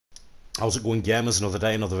How's it going, gamers? Another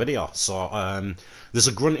day, another video. So, there's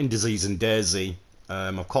a grunting disease in DayZ.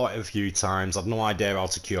 I've caught it a few times. I've no idea how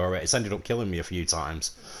to cure it. It's ended up killing me a few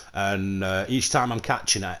times. And each time I'm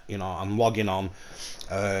catching it, you know, I'm logging on,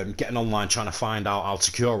 getting online, trying to find out how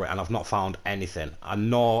to cure it, and I've not found anything.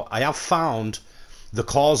 I have found the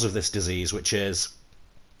cause of this disease, which is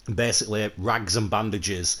basically rags and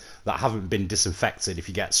bandages that haven't been disinfected. If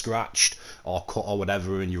you get scratched or cut or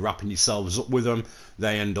whatever and you're wrapping yourselves up with them,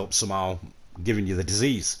 they end up somehow giving you the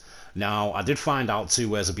disease. Now, I did find out two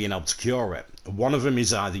ways of being able to cure it. One of them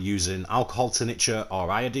is either using alcohol tincture or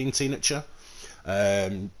iodine tincture.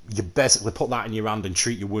 You basically put that in your hand and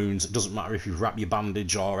treat your wounds. It doesn't matter if you've wrapped your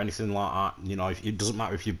bandage or anything like that. You know, it doesn't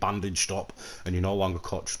matter if you're bandaged up and you're no longer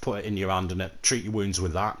cut. Just put it in your hand and treat your wounds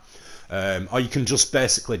with that. Or you can just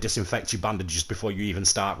basically disinfect your bandages before you even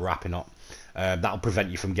start wrapping up. That'll prevent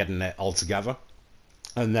you from getting it all together.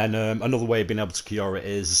 And then another way of being able to cure it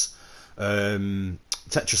is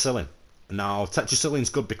tetracycline. Now, tetracycline's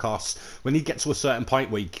good because when you get to a certain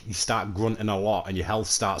point where you start grunting a lot and your health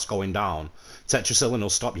starts going down, tetracycline will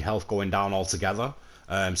stop your health going down altogether.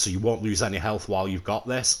 So you won't lose any health while you've got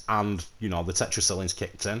this, and you know the tetracycline's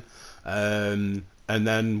kicked in. And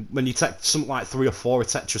then when you take something like 3 or 4 of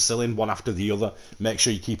tetracycline, one after the other, make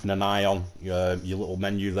sure you're keeping an eye on your little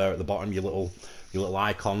menu there at the bottom, your little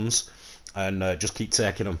icons, and just keep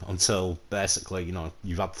taking them until basically, you know,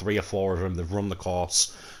 you've had 3 or 4 of them, they've run the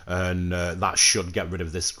course, and that should get rid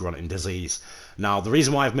of this grunting disease. Now, the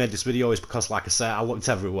reason why I've made this video is because, like I said, I looked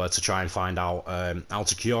everywhere to try and find out how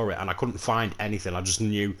to cure it, and I couldn't find anything. I just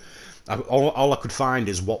knew, all I could find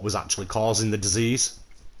is what was actually causing the disease.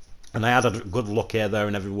 And I had a good look here, there,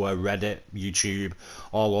 and everywhere, Reddit, YouTube,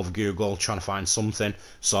 all over Google, trying to find something.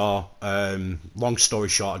 So, long story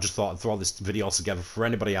short, I just thought I'd throw this video together for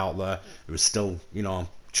anybody out there who is still, you know,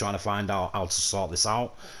 trying to find out how to sort this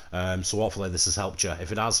out. So hopefully this has helped you.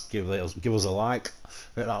 If it has, give us a like,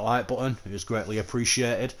 hit that like button. It is greatly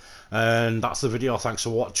appreciated. And that's the video. Thanks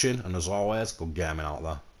for watching, and as always, good gaming out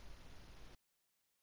there.